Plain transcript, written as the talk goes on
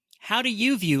How do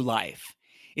you view life?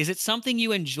 Is it something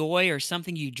you enjoy or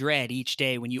something you dread each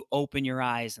day when you open your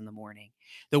eyes in the morning?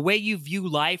 The way you view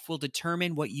life will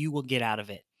determine what you will get out of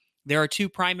it. There are two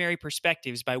primary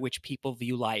perspectives by which people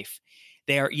view life.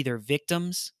 They are either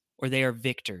victims or they are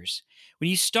victors. When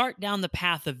you start down the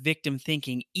path of victim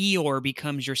thinking, Eeyore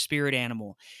becomes your spirit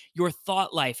animal. Your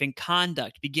thought life and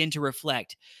conduct begin to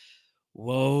reflect,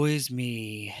 woe is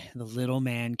me. The little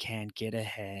man can't get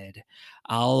ahead.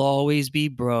 I'll always be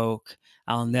broke.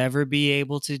 I'll never be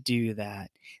able to do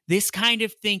that. This kind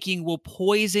of thinking will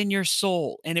poison your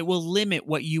soul and it will limit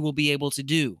what you will be able to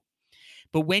do.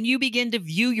 But when you begin to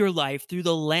view your life through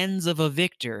the lens of a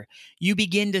victor, you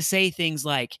begin to say things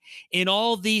like, in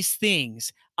all these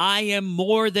things, I am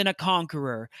more than a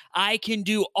conqueror. I can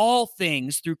do all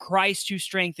things through Christ who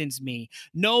strengthens me.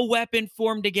 No weapon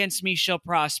formed against me shall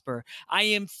prosper. I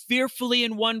am fearfully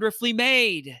and wonderfully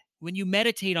made. When you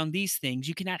meditate on these things,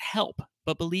 you cannot help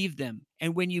but believe them.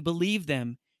 And when you believe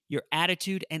them, your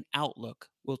attitude and outlook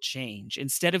will change.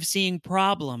 Instead of seeing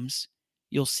problems,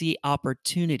 you'll see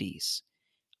opportunities.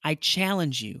 I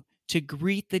challenge you to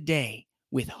greet the day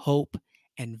with hope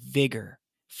and vigor.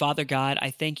 Father God,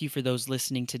 I thank you for those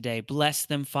listening today. Bless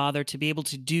them, Father, to be able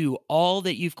to do all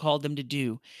that you've called them to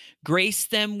do. Grace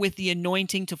them with the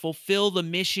anointing to fulfill the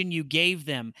mission you gave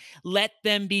them. Let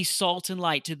them be salt and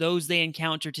light to those they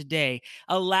encounter today.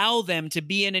 Allow them to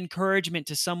be an encouragement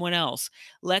to someone else.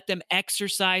 Let them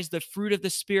exercise the fruit of the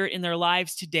Spirit in their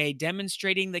lives today,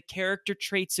 demonstrating the character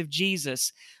traits of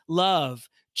Jesus: love,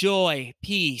 joy,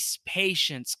 peace,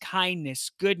 patience,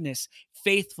 kindness, goodness,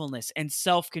 faithfulness, and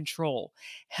self control.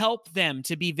 Help them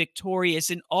to be victorious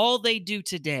in all they do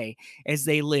today as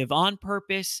they live on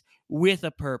purpose, with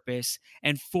a purpose,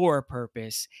 and for a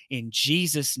purpose. In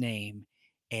Jesus' name,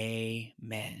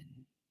 amen.